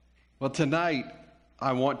Well, tonight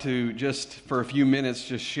I want to just for a few minutes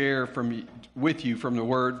just share with you from the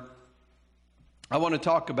Word. I want to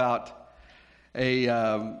talk about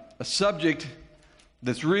a subject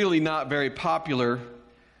that's really not very popular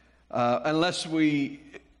unless we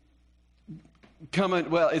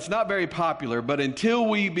it's not very popular, but until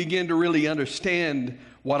we begin to really understand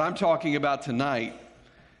what I'm talking about tonight,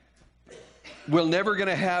 we're never going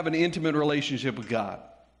to have an intimate relationship with God.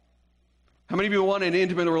 How many of you want an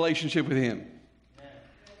intimate relationship with Him?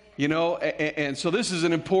 You know, and so this is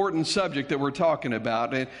an important subject that we're talking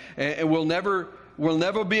about, and we'll never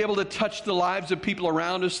be able to touch the lives of people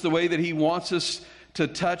around us the way that He wants us to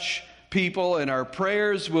touch people, and our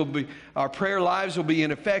prayer lives will be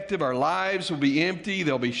ineffective, our lives will be empty,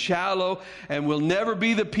 they'll be shallow, and we'll never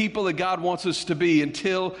be the people that God wants us to be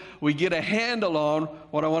until we get a handle on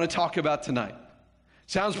what I want to talk about tonight.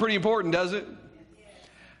 Sounds pretty important, does it?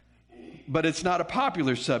 But it's not a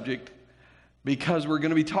popular subject because we're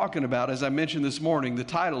going to be talking about, as I mentioned this morning, the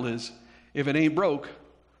title is, If It Ain't Broke,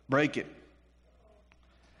 Break It.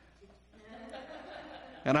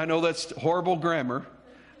 And I know that's horrible grammar.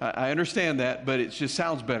 I understand that, but it just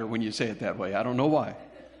sounds better when you say it that way. I don't know why.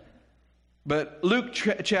 But Luke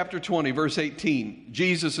chapter 20, verse 18,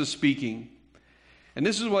 Jesus is speaking. And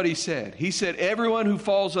this is what He said. He said, everyone who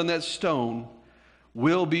falls on that stone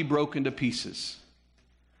will be broken to pieces,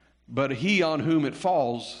 but he on whom it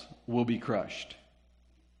falls will be crushed.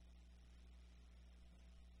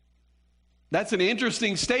 That's an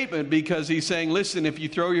interesting statement because He's saying, listen, if you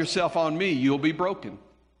throw yourself on me, you'll be broken.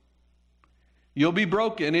 You'll be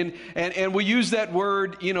broken. And we use that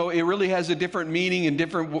word, you know, it really has a different meaning in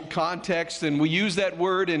different contexts. And we use that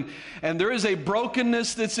word, and there is a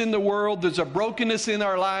brokenness that's in the world. There's a brokenness in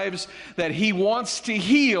our lives that He wants to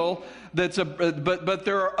heal. But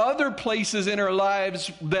there are other places in our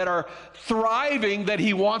lives that are thriving that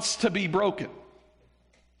He wants to be broken.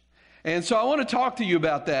 And so I want to talk to you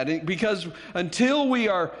about that, because until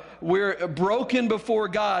we're broken before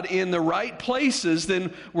God in the right places,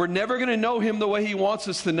 then we're never going to know Him the way He wants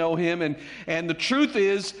us to know Him. And the truth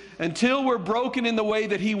is, until we're broken in the way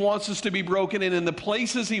that He wants us to be broken and in the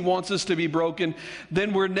places He wants us to be broken,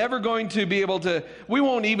 then we're never going to be able to, we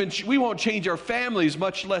won't change our families,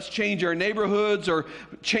 much less change our neighborhoods or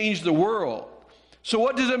change the world. So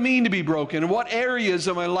what does it mean to be broken? And what areas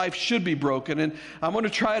of my life should be broken? And I'm going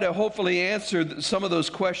to try to hopefully answer some of those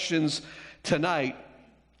questions tonight.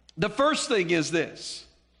 The first thing is this.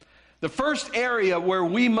 The first area where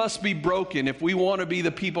we must be broken if we want to be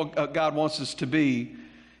the people God wants us to be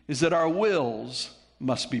is that our wills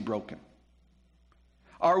must be broken.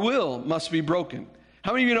 Our will must be broken.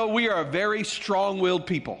 How many of you know we are a very strong-willed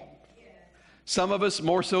people? Some of us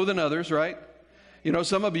more so than others, right? You know,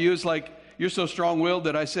 some of you, it's like, you're so strong-willed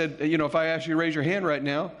that I said, you know, if I ask you to raise your hand right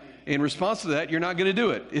now, in response to that, you're not going to do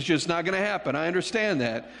it. It's just not going to happen. I understand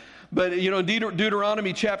that. But, you know, in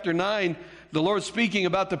Deuteronomy chapter 9, the Lord speaking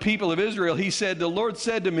about the people of Israel, He said, the Lord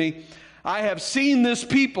said to me, I have seen this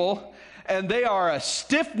people, and they are a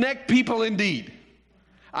stiff-necked people indeed.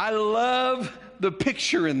 I love the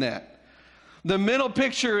picture in that. The mental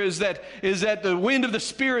picture is that the wind of the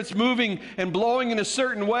Spirit's moving and blowing in a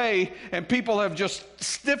certain way, and people have just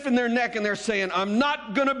stiffened their neck and they're saying, I'm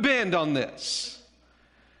not going to bend on this.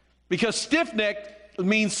 Because stiff-necked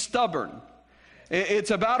means stubborn.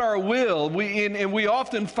 It's about our will, and we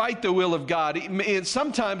often fight the will of God. And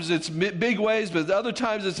sometimes it's big ways, but other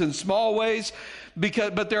times it's in small ways.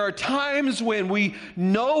 But there are times when we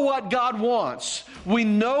know what God wants. We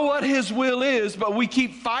know what His will is, but we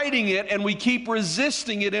keep fighting it and we keep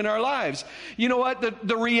resisting it in our lives. You know what?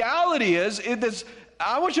 The reality is,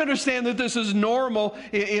 I want you to understand that this is normal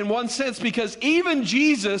in one sense, because even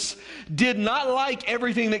Jesus did not like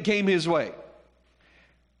everything that came His way.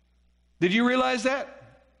 Did you realize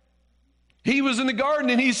that? He was in the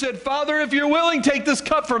garden and He said, Father, if you're willing, take this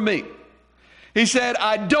cup from me. He said,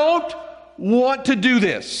 I don't want to do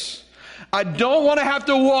this. I don't want to have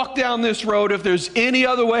to walk down this road if there's any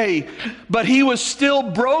other way. But He was still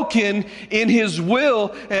broken in His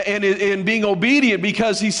will and in being obedient,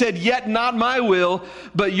 because He said, yet not my will,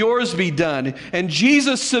 but yours be done. And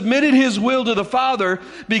Jesus submitted His will to the Father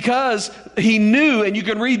because He knew, and you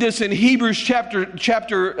can read this in Hebrews chapter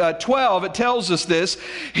 12, it tells us this.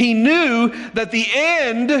 He knew that the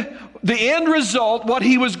end result, what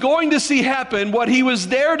He was going to see happen, what He was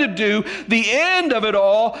there to do, the end of it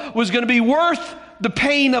all was going to be worth the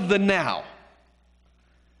pain of the now.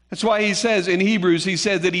 That's why He says in Hebrews, He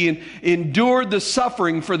says that He endured the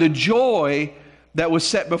suffering for the joy that was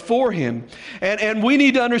set before Him. And we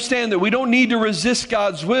need to understand that we don't need to resist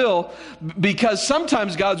God's will, because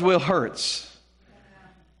sometimes God's will hurts.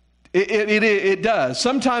 It does.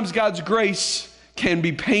 Sometimes God's grace can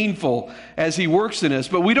be painful as he works in us,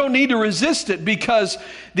 but we don't need to resist it because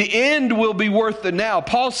the end will be worth the now.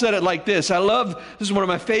 Paul said it like this. This is one of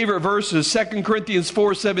my favorite verses, 2 Corinthians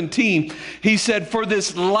 4:17. He said, "For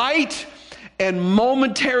this light and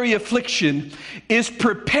momentary affliction is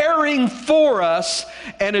preparing for us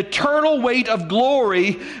an eternal weight of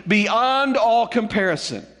glory beyond all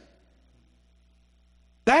comparison."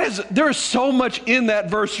 There is so much in that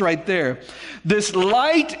verse right there. This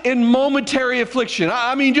light and momentary affliction.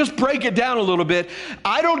 I mean, just break it down a little bit.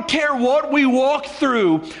 I don't care what we walk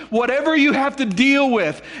through, whatever you have to deal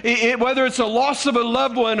with, whether it's a loss of a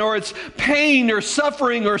loved one or it's pain or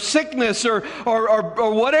suffering or sickness or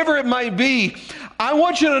whatever it might be. I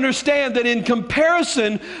want you to understand that in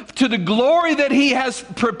comparison to the glory that he has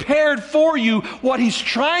prepared for you, what he's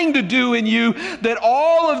trying to do in you, that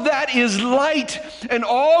all of that is light and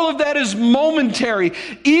all of that is momentary.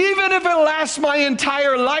 Even if it lasts my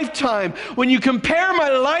entire lifetime, when you compare my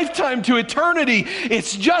lifetime to eternity,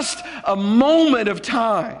 it's just a moment of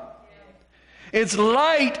time. It's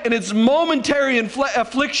light and it's momentary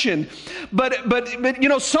affliction. But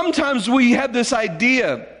sometimes we have this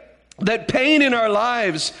idea that pain in our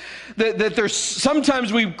lives, that there's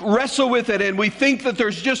sometimes we wrestle with it and we think that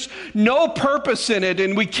there's just no purpose in it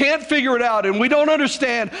and we can't figure it out and we don't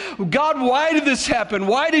understand, God, why did this happen?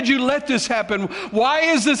 Why did you let this happen? Why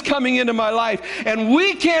is this coming into my life? And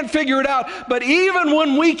we can't figure it out. But even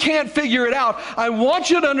when we can't figure it out, I want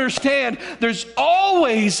you to understand there's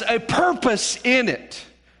always a purpose in it.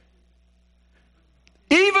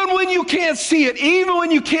 Even when you can't see it, even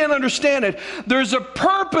when you can't understand it, there's a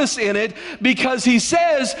purpose in it because he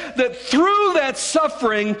says that through that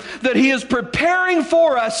suffering that he is preparing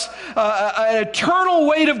for us an eternal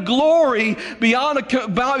weight of glory beyond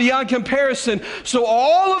comparison. So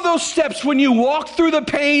all of those steps when you walk through the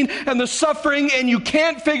pain and the suffering and you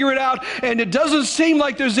can't figure it out and it doesn't seem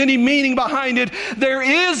like there's any meaning behind it, there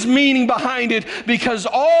is meaning behind it because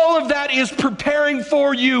all of that is preparing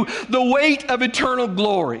for you the weight of eternal glory.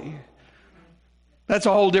 That's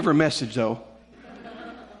a whole different message, though.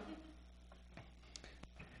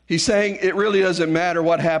 He's saying it really doesn't matter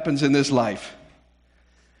what happens in this life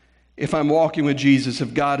if I'm walking with Jesus,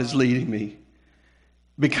 if God is leading me,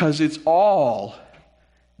 because it's all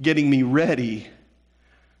getting me ready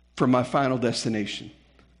for my final destination.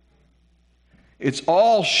 It's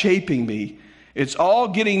all shaping me. It's all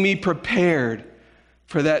getting me prepared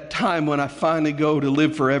for that time when I finally go to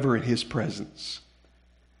live forever in his presence.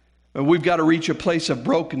 But we've got to reach a place of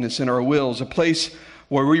brokenness in our wills, a place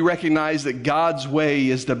where we recognize that God's way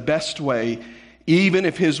is the best way, even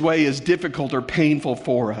if his way is difficult or painful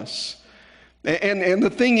for us. And the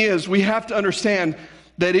thing is, we have to understand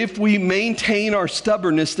that if we maintain our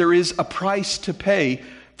stubbornness, there is a price to pay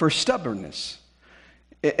for stubbornness.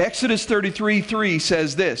 Exodus 33:3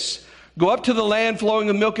 says this, "Go up to the land flowing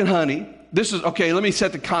with milk and honey." Let me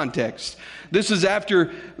set the context. This is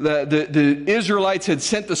after the Israelites had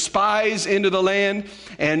sent the spies into the land,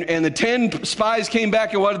 and the 10 spies came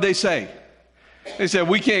back, and what did they say? They said,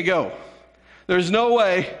 "We can't go. There's no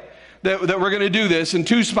way that we're going to do this." And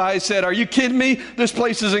 2 spies said, "Are you kidding me? This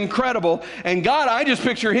place is incredible." And God, I just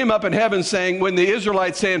picture him up in heaven saying, when the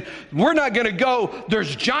Israelites saying, "We're not going to go.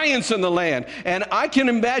 There's giants in the land." And I can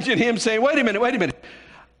imagine him saying, wait a minute.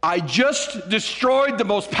 I just destroyed the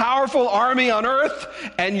most powerful army on earth,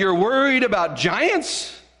 and you're worried about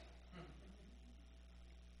giants?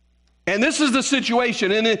 And this is the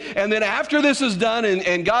situation. And then after this is done,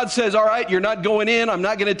 and God says, "All right, you're not going in. I'm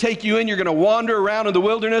not going to take you in. You're going to wander around in the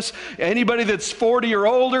wilderness. Anybody that's 40 or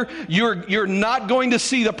older, you're not going to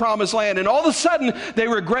see the promised land." And all of a sudden, they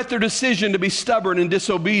regret their decision to be stubborn and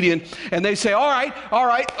disobedient. And they say, all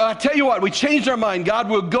right, tell you what, we changed our mind. God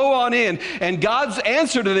will go on in. And God's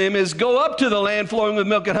answer to them is, "Go up to the land flowing with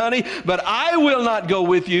milk and honey, but I will not go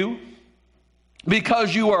with you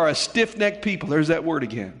because you are a stiff-necked people." There's that word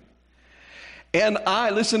again. "And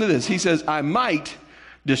listen to this, he says, I might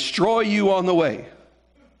destroy you on the way."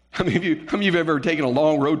 How many of you have ever taken a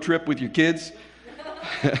long road trip with your kids?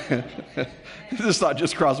 This thought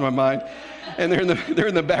just crossed my mind. And they're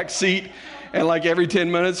in the back seat, and like every 10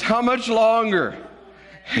 minutes, "How much longer?"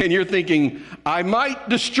 And you're thinking, "I might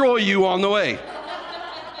destroy you on the way."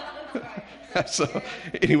 So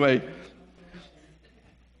anyway,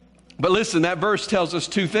 but listen, that verse tells us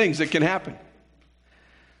 2 things that can happen.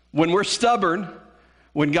 When we're stubborn,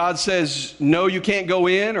 when God says, "No, you can't go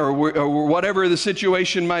in," or whatever the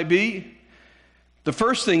situation might be, the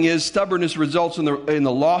first thing is stubbornness results in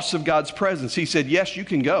the loss of God's presence. He said, "Yes, you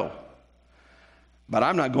can go, but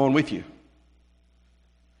I'm not going with you."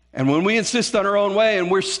 And when we insist on our own way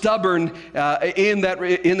and we're stubborn in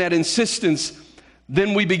that insistence,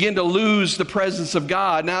 then we begin to lose the presence of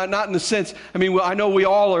God. Now, not in the sense, I know we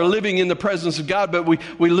all are living in the presence of God, but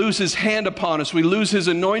we lose His hand upon us. We lose His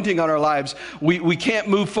anointing on our lives. We can't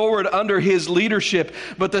move forward under His leadership.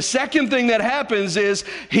 But the second thing that happens is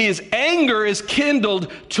His anger is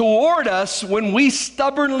kindled toward us when we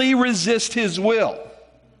stubbornly resist His will.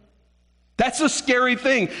 That's a scary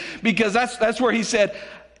thing, because that's where He said,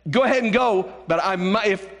 go ahead and go, but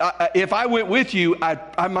if I went with you,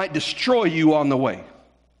 I might destroy you on the way.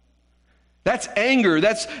 That's anger.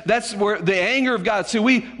 That's where the anger of God. See,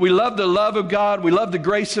 we love the love of God. We love the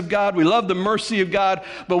grace of God. We love the mercy of God.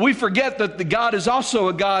 But we forget that the God is also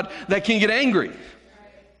a God that can get angry.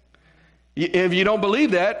 If you don't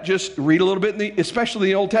believe that, just read a little bit, especially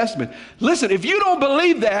in the Old Testament. Listen, if you don't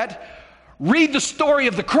believe that, read the story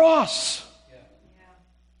of the cross.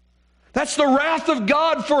 That's the wrath of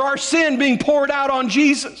God for our sin being poured out on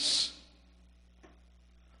Jesus.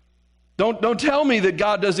 Don't tell me that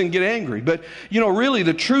God doesn't get angry. But, really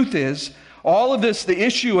the truth is, all of this, the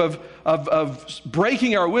issue of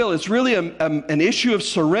breaking our will, is really an issue of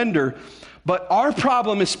surrender. But our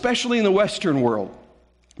problem, especially in the Western world,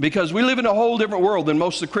 because we live in a whole different world than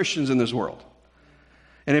most of the Christians in this world.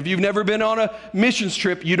 And if you've never been on a missions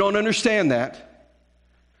trip, you don't understand that.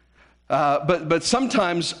 But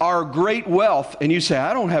sometimes our great wealth, and you say,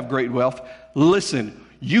 I don't have great wealth. Listen,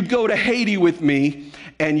 you go to Haiti with me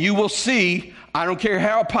and you will see, I don't care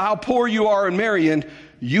how poor you are in Marion,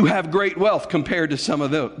 you have great wealth compared to some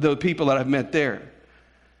of the people that I've met there.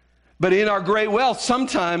 But in our great wealth,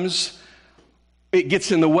 sometimes it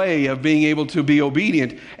gets in the way of being able to be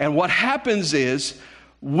obedient. And what happens is,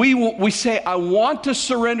 we say, I want to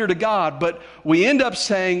surrender to God, but we end up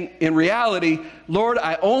saying, in reality, Lord,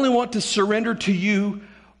 I only want to surrender to you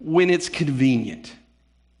when it's convenient.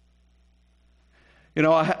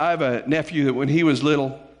 I have a nephew that when he was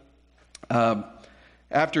little,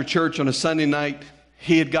 after church on a Sunday night,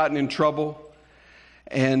 he had gotten in trouble,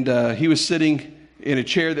 and he was sitting in a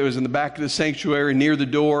chair that was in the back of the sanctuary near the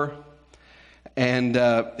door, and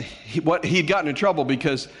he'd gotten in trouble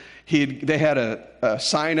because they had a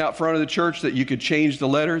sign out front of the church that you could change the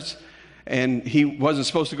letters, and he wasn't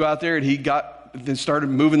supposed to go out there, and he started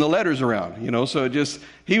moving the letters around, so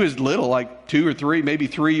he was little, like 2 or 3, maybe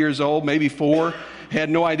 3 years old, maybe 4, had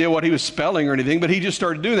no idea what he was spelling or anything, but he just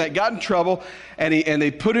started doing that, got in trouble, and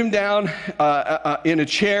they put him down in a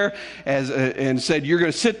chair and said, you're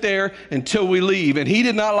going to sit there until we leave, and he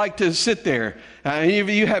did not like to sit there. Any of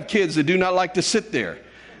you have kids that do not like to sit there?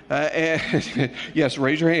 Yes,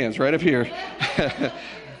 raise your hands right up here.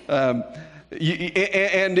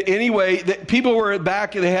 And anyway, people were at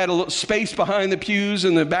back, and they had a little space behind the pews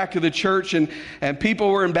in the back of the church, and people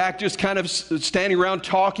were in back just kind of standing around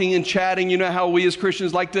talking and chatting. You know how we as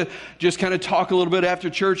Christians like to just kind of talk a little bit after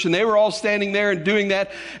church, and they were all standing there and doing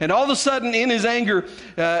that, and all of a sudden in his anger,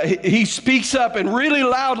 he speaks up, and really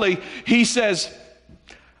loudly he says,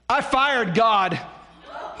 I fired God.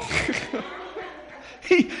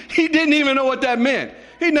 He didn't even know what that meant.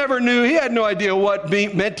 He never knew. He had no idea what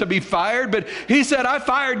meant to be fired, but he said, I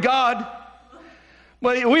fired God.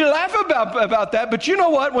 Well, we laugh about that, but you know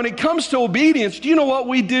what? When it comes to obedience, do you know what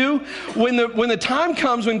we do? When the time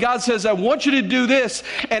comes when God says, I want you to do this,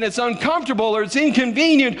 and it's uncomfortable or it's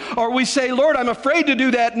inconvenient, or we say, Lord, I'm afraid to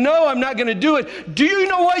do that. No, I'm not going to do it. Do you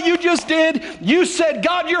know what you just did? You said,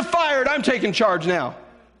 God, you're fired. I'm taking charge now.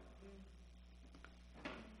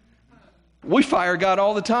 We fire God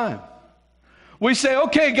all the time. We say,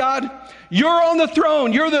 okay, God, you're on the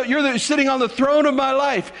throne. You're sitting on the throne of my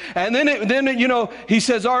life. And then he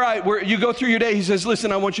says, all right, you go through your day. He says,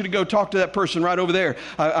 listen, I want you to go talk to that person right over there.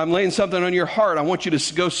 I'm laying something on your heart. I want you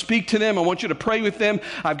to go speak to them. I want you to pray with them.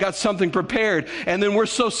 I've got something prepared. And then we're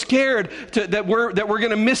so scared that we're going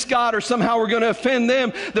to miss God, or somehow we're going to offend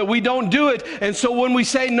them, that we don't do it. And so when we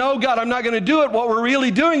say, no, God, I'm not going to do it, what we're really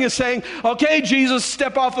doing is saying, okay, Jesus,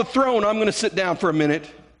 step off the throne. I'm going to sit down for a minute.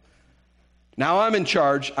 Now I'm in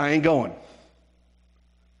charge. I ain't going.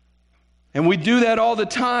 And we do that all the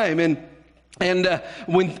time. And the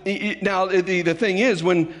thing is,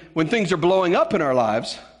 when things are blowing up in our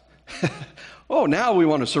lives, now we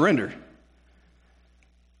want to surrender.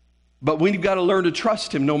 But we've got to learn to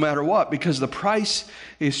trust Him no matter what, because the price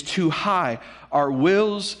is too high. Our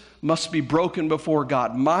wills must be broken before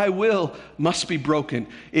God. My will must be broken.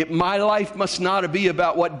 My life must not be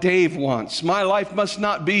about what Dave wants. My life must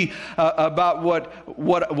not be about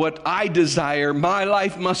what I desire. My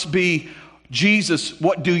life must be Jesus,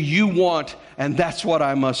 what do you want? And that's what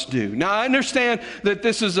I must do. Now, I understand that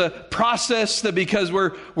this is a process that because we're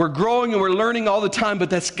growing and we're learning all the time, but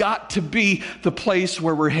that's got to be the place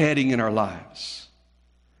where we're heading in our lives.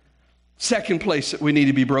 Second place that we need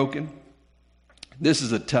to be broken. This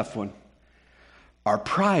is a tough one. Our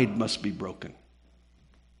pride must be broken.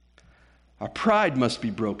 Our pride must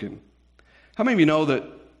be broken. How many of you know that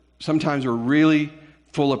sometimes we're really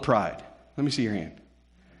full of pride? Let me see your hand.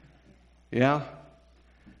 Yeah?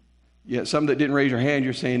 Yeah, some that didn't raise your hand,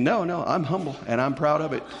 you're saying, no, I'm humble and I'm proud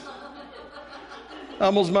of it.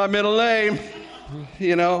 Humble's my middle name,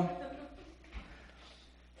 you know.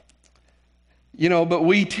 You know, but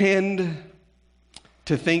we tend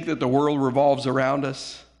to think that the world revolves around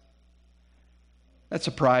us. That's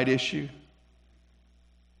a pride issue.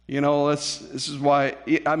 You know, this is why,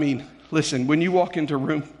 I mean, listen, when you walk into a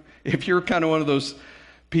room, if you're kind of one of those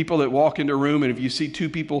people that walk into a room and if you see two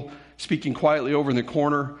people speaking quietly over in the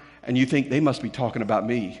corner and you think they must be talking about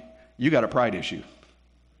me, you got a pride issue.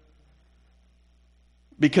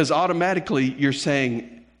 Because automatically you're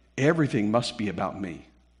saying everything must be about me.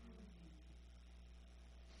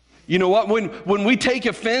 You know what? When we take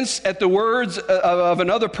offense at the words of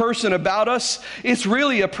another person about us, it's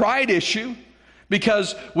really a pride issue.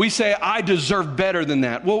 Because we say, I deserve better than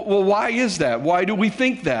that. Well, why is that? Why do we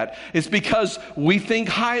think that? It's because we think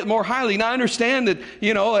more highly. Now, I understand that,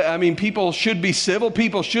 you know, I mean, people should be civil.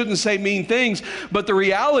 People shouldn't say mean things. But the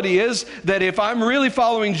reality is that if I'm really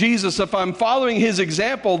following Jesus, if I'm following his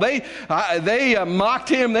example, they mocked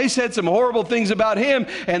him. They said some horrible things about him.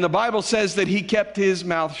 And the Bible says that he kept his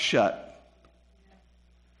mouth shut.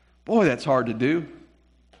 Boy, that's hard to do.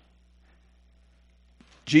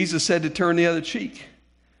 Jesus said to turn the other cheek.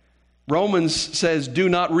 Romans says, do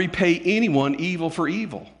not repay anyone evil for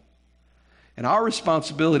evil. And our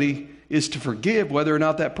responsibility is to forgive whether or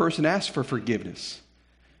not that person asks for forgiveness.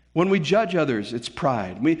 When we judge others, it's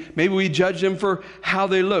pride. Maybe we judge them for how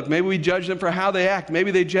they look. Maybe we judge them for how they act.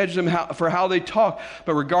 Maybe they judge them for how they talk.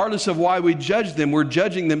 But regardless of why we judge them, we're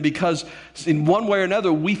judging them because in one way or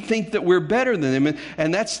another, we think that we're better than them.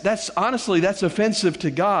 And that's honestly, that's offensive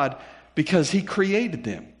to God. Because he created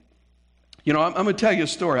them. You know, I'm going to tell you a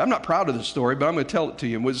story. I'm not proud of the story, but I'm going to tell it to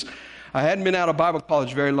you. I hadn't been out of Bible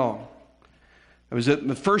college very long. I was at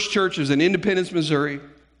the first church. It was in Independence, Missouri.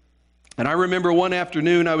 And I remember one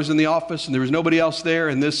afternoon I was in the office and there was nobody else there.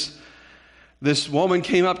 And this woman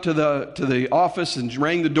came up to the office and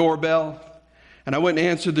rang the doorbell. And I went and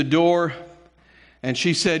answered the door. And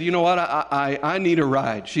she said, you know what, I need a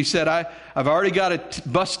ride. She said, I've already got a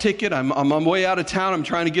bus ticket. I'm on my way out of town. I'm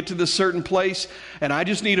trying to get to this certain place. And I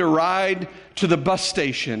just need a ride to the bus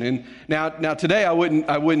station. And now today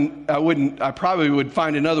I probably would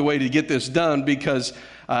find another way to get this done because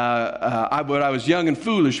I was young and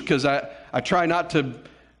foolish because I try not to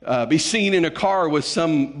be seen in a car with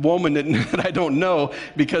some woman that I don't know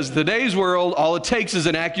because today's world, all it takes is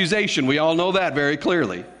an accusation. We all know that very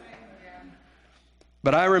clearly.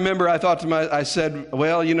 But I remember I said,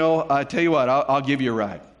 well, you know, I tell you what, I'll give you a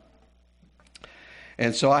ride.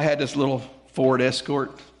 And so I had this little Ford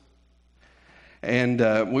Escort. And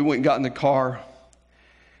we went and got in the car.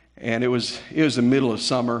 And it was the middle of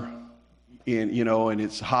summer. And, you know, and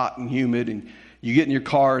it's hot and humid. And you get in your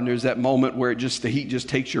car and there's that moment where the heat just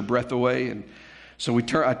takes your breath away. And so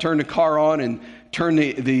I turned the car on and turned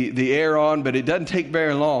the air on. But it doesn't take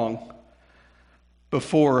very long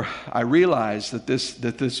before I realized that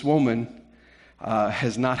this woman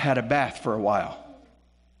has not had a bath for a while.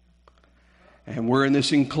 And we're in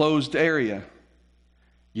this enclosed area.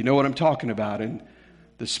 You know what I'm talking about. And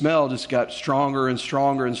the smell just got stronger and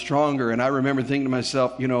stronger and stronger. And I remember thinking to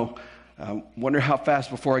myself, you know, I wonder how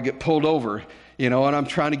fast before I get pulled over. You know, and I'm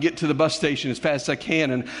trying to get to the bus station as fast as I can.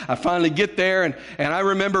 And I finally get there. And I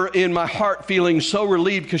remember in my heart feeling so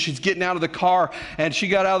relieved because she's getting out of the car. And she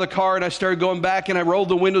got out of the car and I started going back and I rolled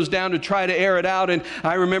the windows down to try to air it out. And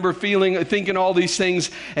I remember thinking all these things.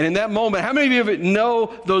 And in that moment, how many of you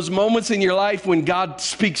know those moments in your life when God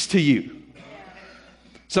speaks to you?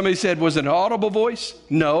 Somebody said, was it an audible voice?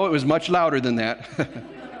 No, it was much louder than that.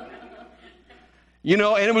 You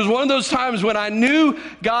know, and it was one of those times when I knew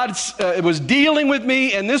God was dealing with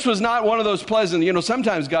me, and this was not one of those pleasant, you know,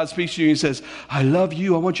 sometimes God speaks to you and he says, I love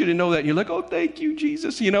you, I want you to know that. And you're like, oh, thank you,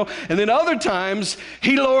 Jesus, you know. And then other times,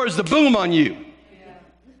 he lowers the boom on you. Yeah.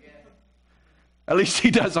 At least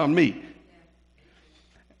he does on me.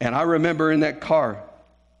 And I remember in that car,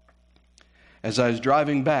 as I was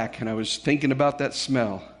driving back and I was thinking about that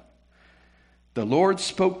smell, the Lord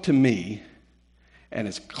spoke to me, and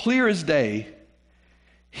as clear as day,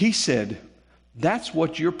 he said, That's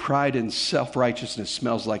what your pride and self-righteousness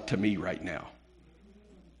smells like to me right now.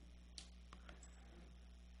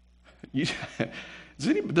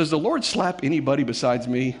 Does the Lord slap anybody besides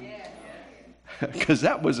me? Because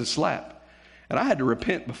that was a slap. And I had to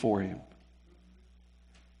repent before him.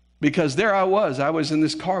 Because there I was in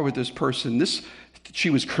this car with this person. She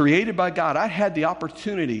was created by God. I had the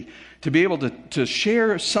opportunity to be able to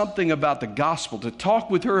share something about the gospel, to talk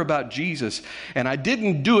with her about Jesus. And I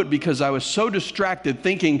didn't do it because I was so distracted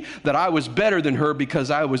thinking that I was better than her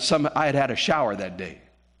because I had had a shower that day.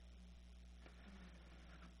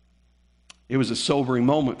 It was a sobering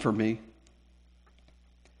moment for me.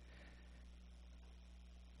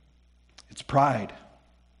 It's pride.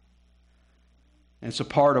 And it's a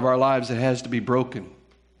part of our lives that has to be broken.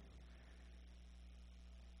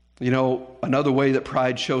 You know, another way that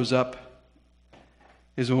pride shows up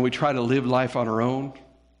is when we try to live life on our own.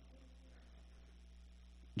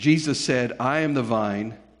 Jesus said, I am the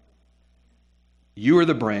vine, you are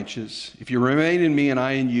the branches. If you remain in me and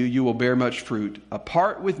I in you, you will bear much fruit.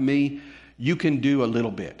 Apart with me, you can do a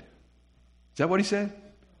little bit. Is that what he said?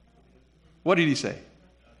 What did he say?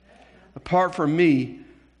 Apart from me,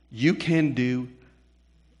 you can do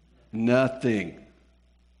nothing.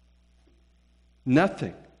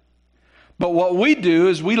 Nothing. But what we do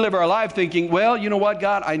is we live our life thinking, well, you know what,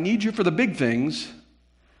 God, I need you for the big things,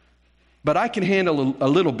 but I can handle a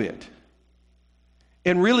little bit.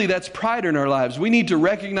 And really, that's pride in our lives. We need to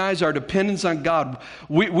recognize our dependence on God.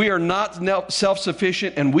 We are not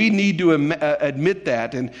self-sufficient, and we need to admit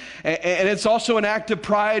that. And it's also an act of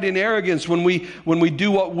pride and arrogance when we do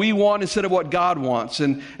what we want instead of what God wants.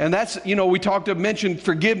 And that's, you know, we mentioned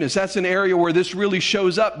forgiveness. That's an area where this really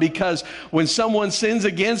shows up, because when someone sins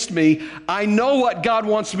against me, I know what God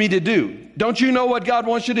wants me to do. Don't you know what God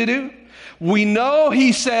wants you to do? We know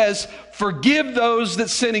He says, forgive those that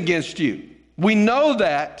sin against you. We know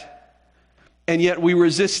that, and yet we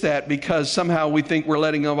resist that because somehow we think we're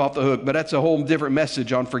letting them off the hook. But that's a whole different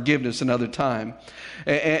message on forgiveness another time.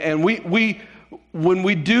 And when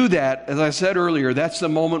we do that, as I said earlier, that's the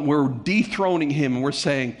moment we're dethroning Him and we're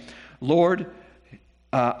saying, Lord,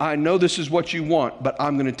 I know this is what you want, but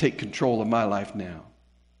I'm going to take control of my life now.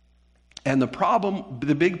 And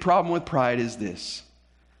the big problem with pride is this.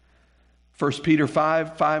 1 Peter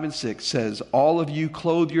 5:5-6 says, all of you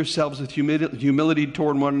clothe yourselves with humility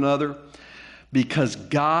toward one another, because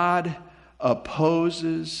God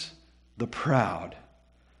opposes the proud,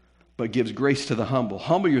 but gives grace to the humble.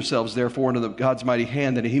 Humble yourselves, therefore, under God's mighty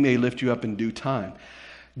hand, that He may lift you up in due time.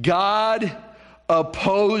 God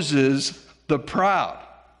opposes the proud.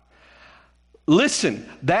 Listen,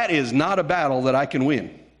 that is not a battle that I can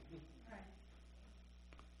win.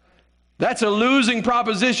 That's a losing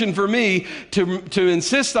proposition for me to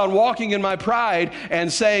insist on walking in my pride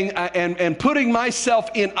and saying and putting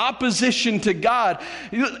myself in opposition to God.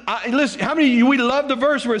 Listen, how many of you, we love the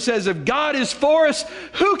verse where it says, if God is for us,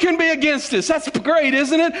 who can be against us? That's great,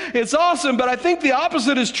 isn't it? It's awesome, but I think the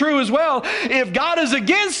opposite is true as well. If God is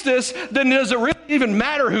against us, then does it really even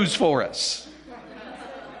matter who's for us?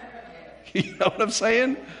 You know what I'm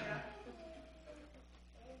saying?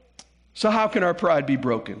 So how can our pride be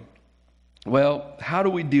broken? Well, how do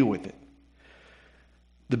we deal with it?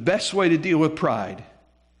 The best way to deal with pride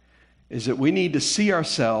is that we need to see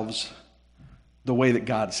ourselves the way that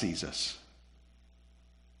God sees us.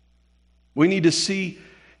 We need to see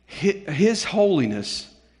His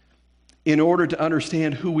holiness in order to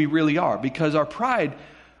understand who we really are, because our pride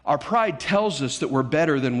tells us that we're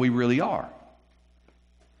better than we really are.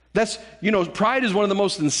 Pride is one of the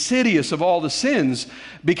most insidious of all the sins,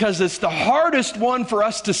 because it's the hardest one for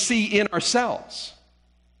us to see in ourselves.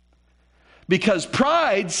 Because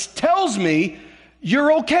pride tells me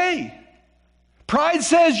you're okay. Pride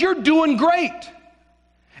says you're doing great.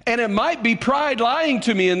 And it might be pride lying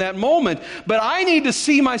to me in that moment, but I need to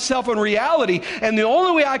see myself in reality. And the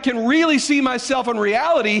only way I can really see myself in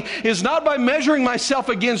reality is not by measuring myself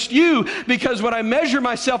against you, because when I measure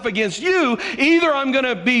myself against you, either I'm going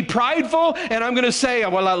to be prideful and I'm going to say,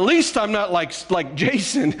 well, at least I'm not like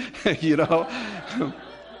Jason, you know.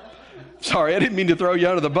 Sorry, I didn't mean to throw you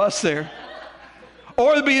under the bus there.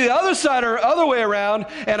 Or it'd be the other side or other way around,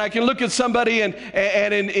 and I can look at somebody and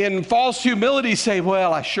in false humility say,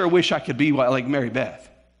 well, I sure wish I could be like Mary Beth.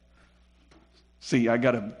 See, I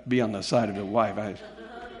got to be on the side of the wife.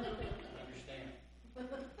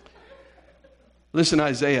 Listen,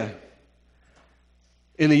 Isaiah.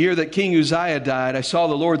 In the year that King Uzziah died, I saw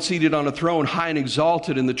the Lord seated on a throne, high and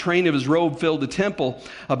exalted, and the train of his robe filled the temple.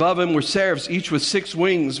 Above him were seraphs, each with 6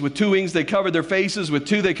 wings. With 2 wings they covered their faces, with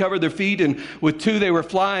 2 they covered their feet, and with 2 they were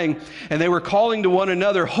flying. And they were calling to one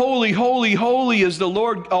another, Holy, holy, holy is the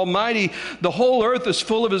Lord Almighty. The whole earth is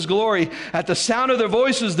full of his glory. At the sound of their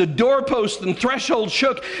voices, the doorpost and threshold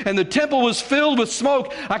shook, and the temple was filled with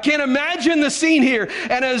smoke. I can't imagine the scene here.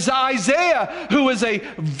 And as Isaiah, who is a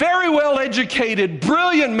very well-educated,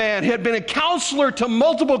 brilliant man, had been a counselor to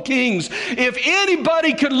multiple kings, if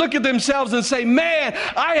anybody could look at themselves and say, man,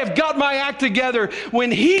 I have got my act together,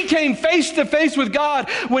 when he came face to face with God,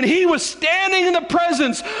 when he was standing in the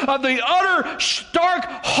presence of the utter stark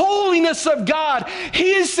holiness of God,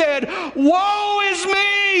 he said, woe is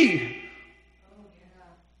me!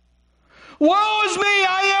 Woe is me,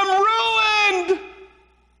 I am ruined!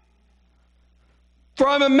 For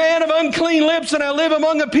I'm a man of unclean lips, and I live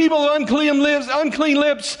among a people of unclean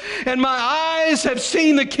lips, and my eyes have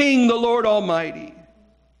seen the King, the Lord Almighty.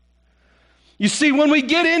 You see, when we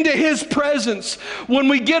get into his presence, when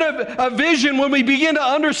we get a vision, when we begin to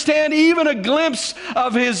understand even a glimpse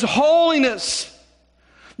of his holiness,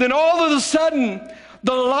 then all of a sudden,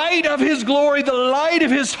 the light of his glory, the light of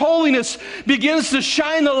his holiness begins to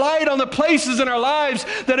shine the light on the places in our lives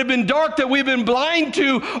that have been dark, that we've been blind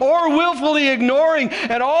to or willfully ignoring.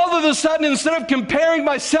 And all of a sudden, instead of comparing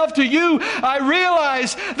myself to you, I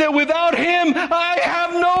realize that without him, I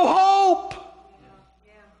have no hope.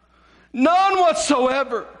 None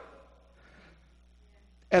whatsoever.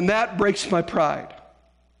 And that breaks my pride.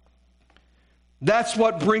 That's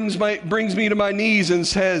what brings me to my knees and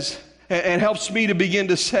says, and helps me to begin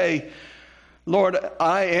to say, Lord,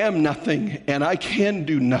 I am nothing and I can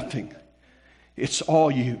do nothing. It's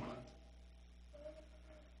all you.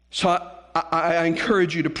 So I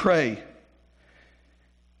encourage you to pray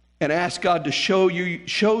and ask God to show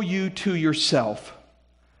you to yourself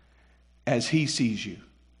as he sees you.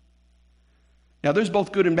 Now, there's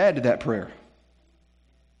both good and bad to that prayer.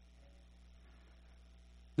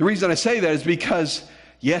 The reason I say that is because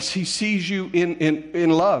yes, he sees you in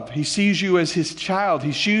love. He sees you as his child.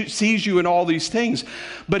 He sees you in all these things.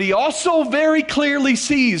 But he also very clearly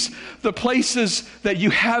sees the places that you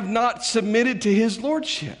have not submitted to his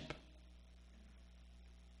lordship.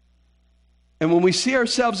 And when we see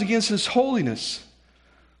ourselves against his holiness,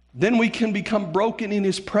 then we can become broken in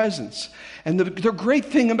his presence. And the great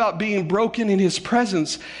thing about being broken in his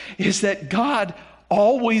presence is that God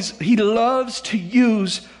he loves to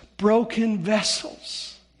use broken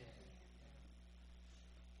vessels.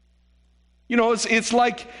 You know, it's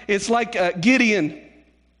like Gideon.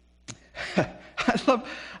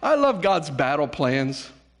 I love God's battle plans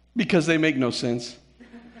because they make no sense.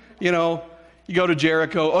 You know, you go to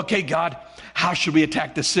Jericho. Okay, God, how should we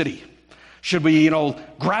attack the city? Should we,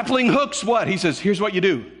 grappling hooks? What? He says, here's what you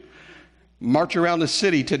do. March around the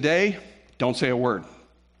city today. Don't say a word.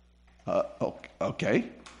 Okay.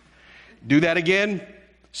 Do that again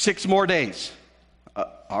 6 more days.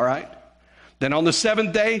 All right. Then on the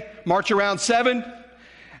 7th day, march around 7.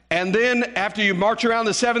 And then after you march around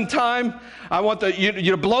the 7th time, I want you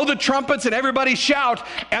to blow the trumpets and everybody shout,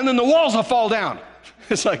 and then the walls will fall down.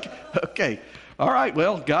 It's like, okay, all right,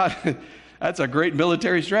 well, God, that's a great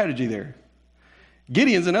military strategy there.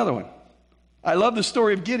 Gideon's another one. I love the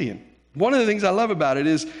story of Gideon. One of the things I love about it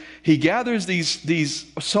is he gathers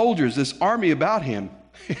these soldiers, this army about him.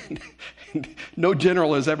 No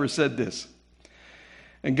general has ever said this.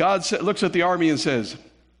 And God looks at the army and says,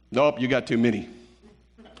 nope, you got too many.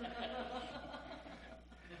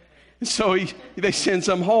 So they send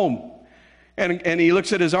some home. And he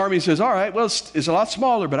looks at his army and says, all right, well, it's a lot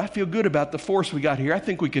smaller, but I feel good about the force we got here. I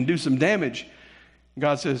think we can do some damage. And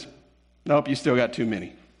God says, nope, you still got too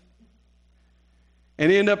many.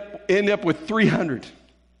 And end up with 300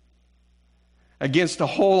 against a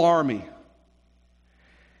whole army.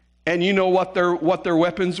 And you know what their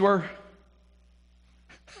weapons were?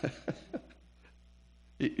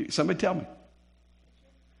 Somebody tell me.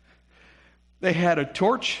 They had a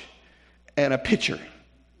torch and a pitcher.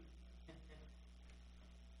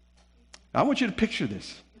 I want you to picture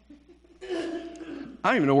this. I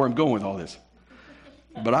don't even know where I'm going with all this,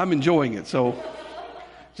 but I'm enjoying it. So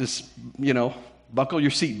just, buckle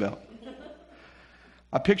your seatbelt.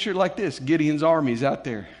 I picture it like this. Gideon's army's out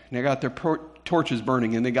there, and they got their torches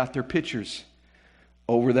burning, and they got their pitchers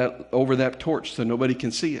over that torch so nobody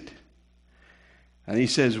can see it. And he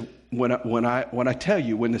says, when I tell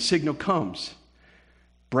you, when the signal comes,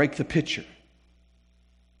 break the pitcher.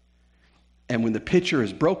 And when the pitcher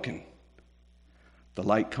is broken, the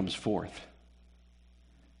light comes forth.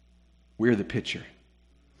 We're the pitcher.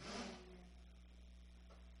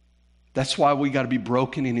 That's why we got to be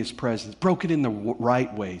broken in His presence, broken in the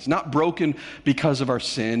right ways, not broken because of our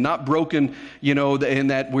sin, not broken, in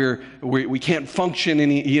that we can't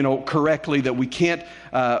function correctly, that we can't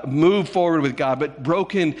move forward with God, but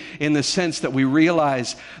broken in the sense that we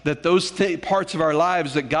realize that those parts of our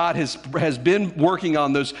lives that God has been working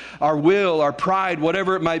on, our will, our pride,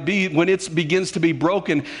 whatever it might be, when it begins to be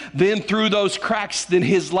broken, then through those cracks, then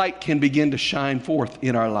His light can begin to shine forth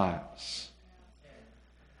in our lives.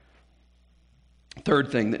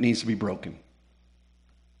 Third thing that needs to be broken.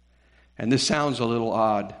 And this sounds a little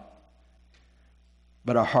odd,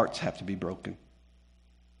 but our hearts have to be broken.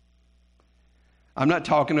 I'm not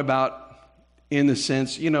talking about in the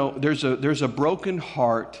sense, there's a broken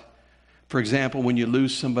heart, for example, when you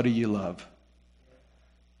lose somebody you love.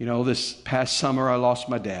 This past summer I lost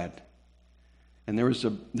my dad, and there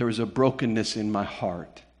was a brokenness in my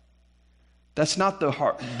heart. That's not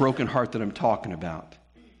the broken heart that I'm talking about.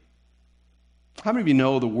 How many of you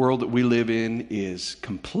know the world that we live in is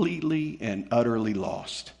completely and utterly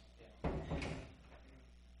lost?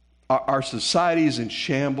 Our society is in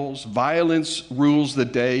shambles. Violence rules the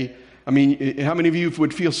day. I mean, how many of you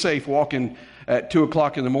would feel safe walking at 2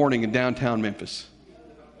 o'clock in the morning in downtown Memphis?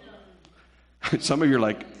 Some of you are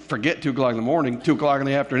like, forget 2 o'clock in the morning, 2 o'clock in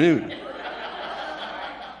the afternoon.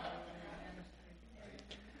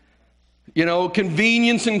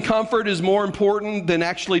 Convenience and comfort is more important than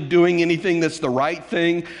actually doing anything that's the right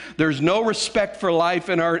thing. There's no respect for life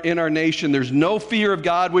in our nation. There's no fear of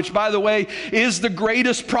God, which, by the way, is the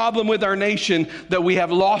greatest problem with our nation, that we have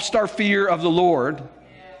lost our fear of the Lord.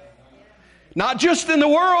 Not just in the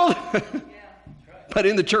world, but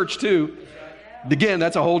in the church too. Again,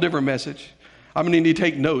 that's a whole different message. I'm going to need to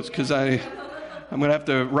take notes because I'm going to have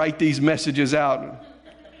to write these messages out.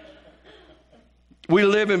 We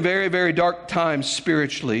live in very, very dark times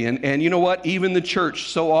spiritually. And you know what? Even the church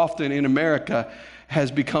so often in America has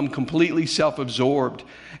become completely self-absorbed.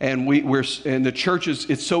 And the church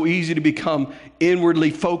it's so easy to become inwardly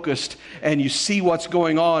focused, and you see what's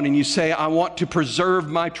going on and you say, I want to preserve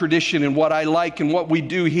my tradition and what I like and what we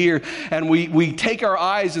do here. And we take our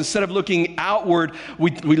eyes, instead of looking outward, we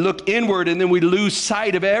look inward, and then we lose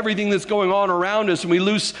sight of everything that's going on around us, and we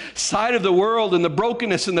lose sight of the world and the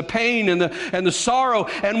brokenness and the pain and the sorrow,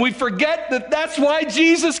 and we forget that that's why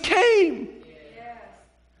Jesus came.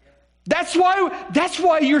 That's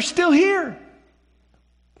why you're still here.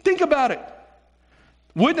 Think about it.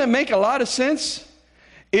 Wouldn't it make a lot of sense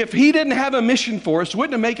if He didn't have a mission for us?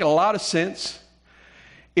 Wouldn't it make a lot of sense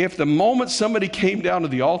if the moment somebody came down to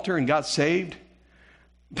the altar and got saved,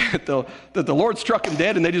 that the Lord struck them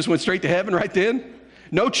dead and they just went straight to heaven right then?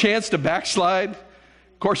 No chance to backslide.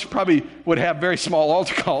 Of course, probably would have very small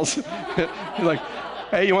altar calls. Like,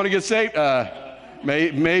 hey, you want to get saved?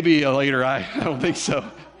 Maybe later. I don't think so.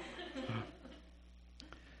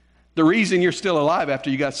 The reason you're still alive after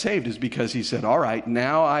you got saved is because He said, all right,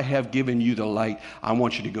 now I have given you the light. I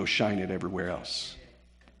want you to go shine it everywhere else.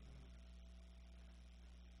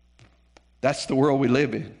 That's the world we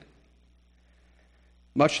live in.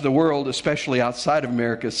 Much of the world, especially outside of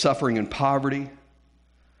America, is suffering in poverty.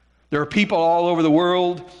 There are people all over the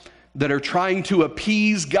world that are trying to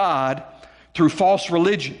appease God through false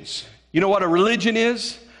religions. You know what a religion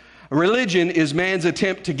is? A religion is man's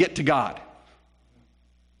attempt to get to God.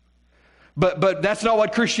 But that's not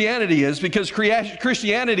what Christianity is, because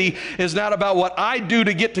Christianity is not about what I do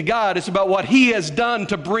to get to God. It's about what He has done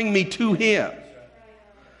to bring me to Him.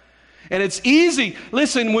 And it's easy.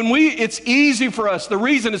 Listen, it's easy for us. The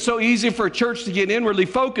reason it's so easy for a church to get inwardly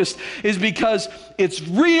focused is because it's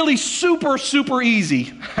really super, super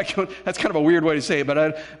easy. That's kind of a weird way to say it,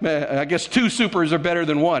 but I guess two supers are better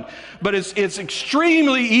than one. But it's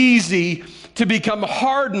extremely easy to become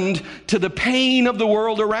hardened to the pain of the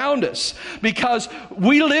world around us, because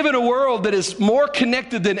we live in a world that is more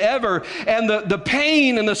connected than ever, and the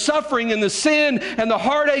pain and the suffering and the sin and the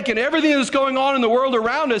heartache and everything that's going on in the world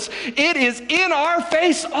around us, it is in our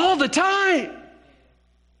face all the time.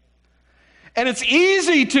 And it's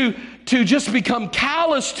easy to just become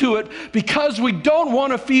callous to it because we don't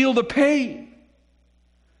want to feel the pain.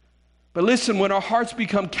 But listen, when our hearts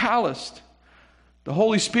become calloused, the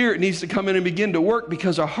Holy Spirit needs to come in and begin to work,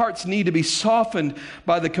 because our hearts need to be softened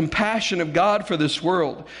by the compassion of God for this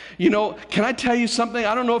world. You know, can I tell you something?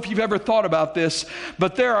 I don't know if you've ever thought about this,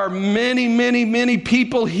 but there are many, many, many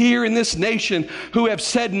people here in this nation who have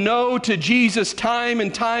said no to Jesus time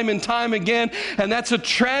and time and time again, and that's a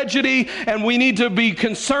tragedy, and we need to be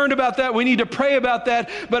concerned about that. We need to pray about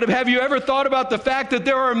that. But have you ever thought about the fact that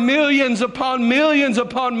there are millions upon millions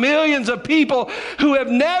upon millions of people who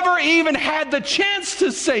have never even had the chance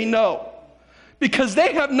to say no because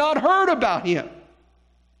they have not heard about him.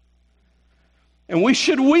 And we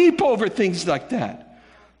should weep over things like that.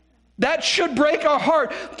 That should break our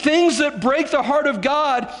heart. Things that break the heart of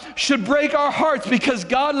God should break our hearts because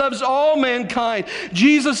God loves all mankind.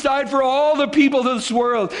 Jesus died for all the people of this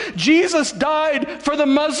world. Jesus died for the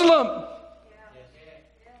Muslim.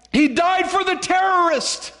 He died for the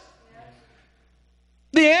terrorist.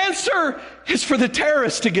 The answer is for the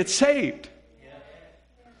terrorist to get saved.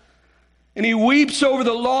 And he weeps over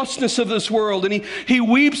the lostness of this world. And he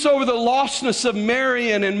weeps over the lostness of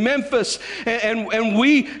Marion and Memphis. And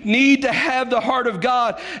we need to have the heart of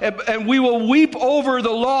God. And we will weep over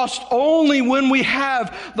the lost only when we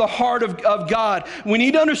have the heart of God. We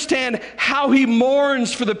need to understand how he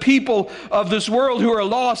mourns for the people of this world who are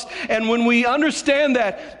lost. And when we understand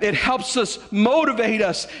that, it helps us motivate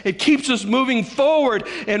us. It keeps us moving forward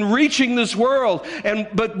and reaching this world.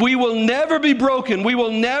 But we will never be broken. We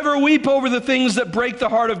will never weep over the things that break the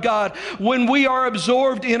heart of God when we are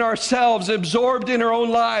absorbed in ourselves, absorbed in our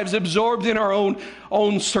own lives, absorbed in our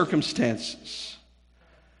own circumstances.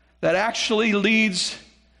 That actually leads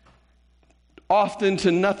often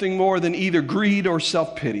to nothing more than either greed or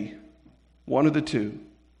self-pity. One of the two.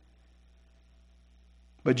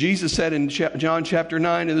 But Jesus said in John chapter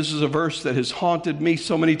 9, and this is a verse that has haunted me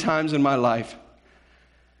so many times in my life,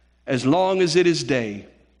 as long as it is day,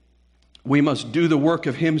 we must do the work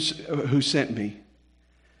of him who sent me.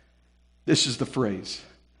 This is the phrase.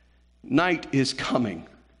 Night is coming.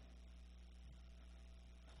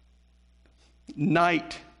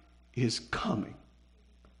 Night is coming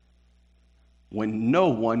when no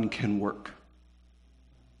one can work.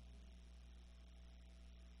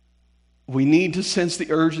 We need to sense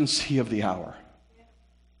the urgency of the hour.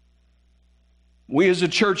 We as a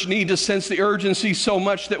church need to sense the urgency so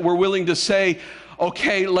much that we're willing to say,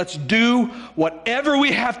 okay, let's do whatever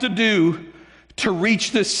we have to do to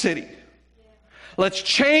reach this city. Let's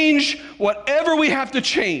change whatever we have to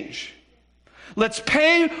change. Let's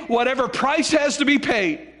pay whatever price has to be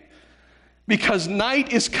paid, because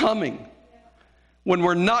night is coming when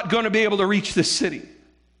we're not going to be able to reach this city.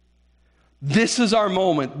 This is our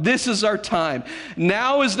moment. This is our time.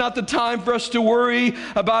 Now is not the time for us to worry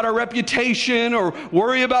about our reputation or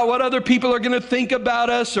worry about what other people are going to think about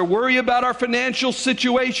us or worry about our financial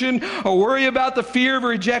situation or worry about the fear of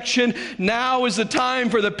rejection. Now is the time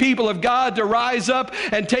for the people of God to rise up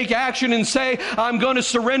and take action and say, I'm going to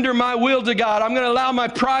surrender my will to God. I'm going to allow my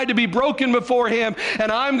pride to be broken before him,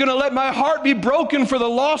 and I'm going to let my heart be broken for the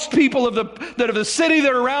lost people of the city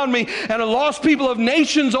that are around me and the lost people of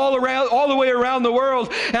nations all the way around the world,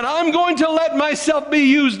 and I'm going to let myself be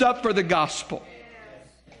used up for the gospel.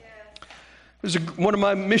 There's one of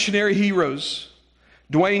my missionary heroes,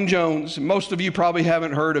 Dwayne Jones. Most of you probably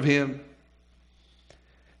haven't heard of him.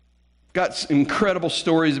 Got some incredible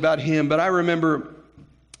stories about him, but I remember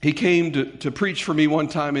he came to preach for me one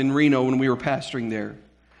time in Reno when we were pastoring there.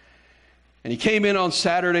 And he came in on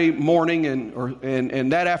Saturday morning,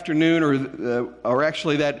 and that afternoon, or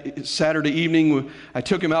actually that Saturday evening, I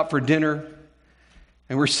took him out for dinner.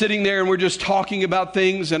 And we're sitting there and we're just talking about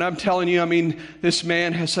things. And I'm telling you, I mean, this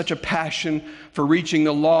man has such a passion for reaching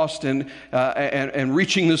the lost and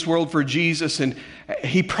reaching this world for Jesus. And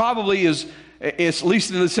he probably is, at least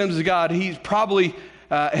in the sense of God, he probably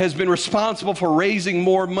has been responsible for raising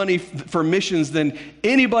more money for missions than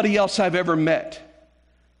anybody else I've ever met.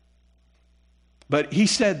 But he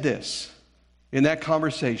said this in that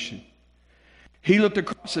conversation. He looked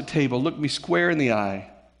across the table, looked me square in the eye,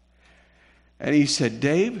 and he said,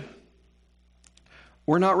 Dave,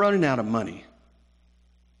 we're not running out of money.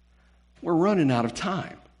 We're running out of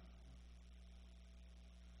time.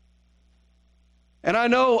 And I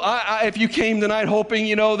know if you came tonight hoping,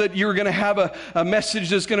 that you were going to have a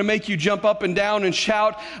message that's going to make you jump up and down and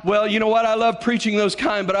shout, well, you know what? I love preaching those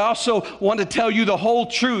kind, but I also want to tell you the whole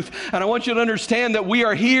truth. And I want you to understand that we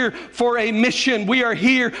are here for a mission. We are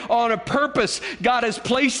here on a purpose. God has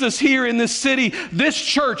placed us here in this city, this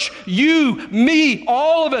church, you, me,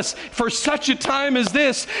 all of us, for such a time as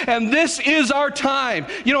this. And this is our time.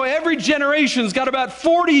 Every generation's got about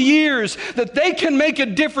 40 years that they can make a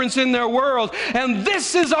difference in their world. And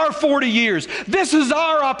this is our 40 years. This is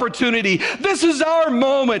our opportunity. This is our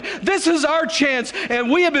moment. This is our chance.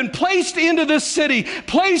 And we have been placed into this city,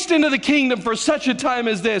 placed into the kingdom for such a time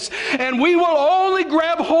as this. And we will only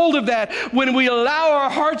grab hold of that when we allow our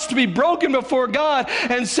hearts to be broken before God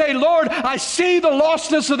and say, Lord, I see the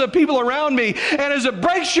lostness of the people around me. And as it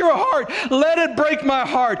breaks your heart, let it break my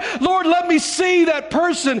heart. Lord, let me see that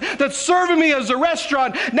person that's serving me as a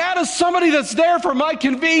restaurant, not as somebody that's there for my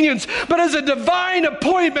convenience, but as a divine divine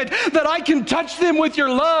appointment that I can touch them with your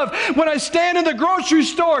love. When I stand in the grocery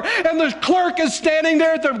store and the clerk is standing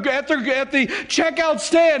there at the checkout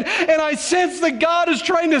stand, and I sense that God is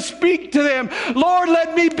trying to speak to them, Lord,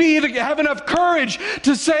 let me have enough courage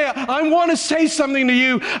to say, I want to say something to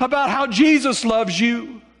you about how Jesus loves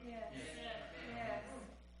you.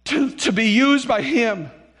 To be used by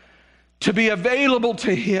Him, to be available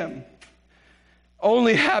to Him,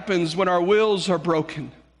 only happens when our wills are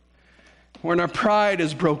broken, when our pride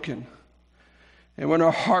is broken, and when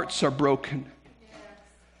our hearts are broken.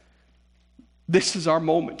 This is our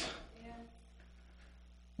moment.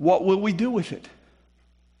 What will we do with it?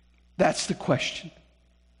 That's the question.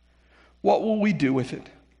 What will we do with it?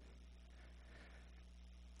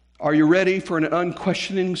 Are you ready for an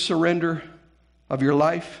unquestioning surrender of your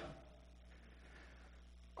life?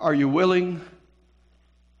 Are you willing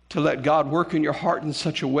to let God work in your heart in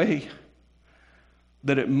such a way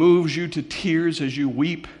that it moves you to tears as you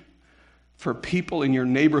weep for people in your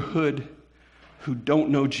neighborhood who don't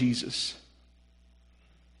know Jesus?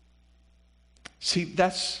 See,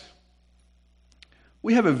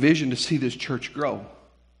 we have a vision to see this church grow.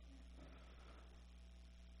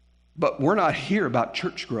 But we're not here about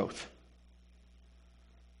church growth.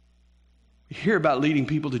 We're here about leading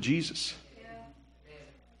people to Jesus.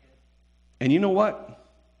 And you know what?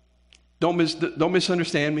 Don't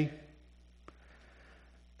misunderstand me.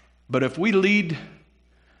 But if we lead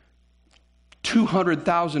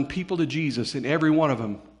 200,000 people to Jesus and every one of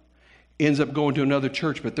them ends up going to another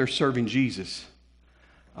church, but they're serving Jesus,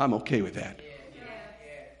 I'm okay with that.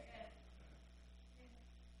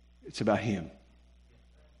 It's about Him.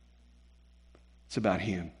 It's about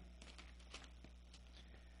Him.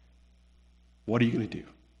 What are you going to do?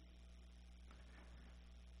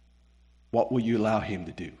 What will you allow Him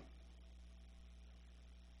to do?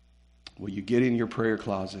 Will you get in your prayer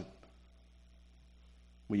closet?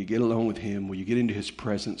 Will you get alone with Him? Will you get into His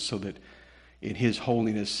presence so that in His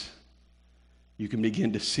holiness you can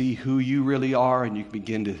begin to see who you really are, and you can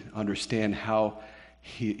begin to understand how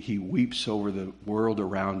He weeps over the world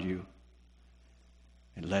around you,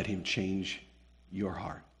 and let Him change your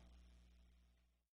heart?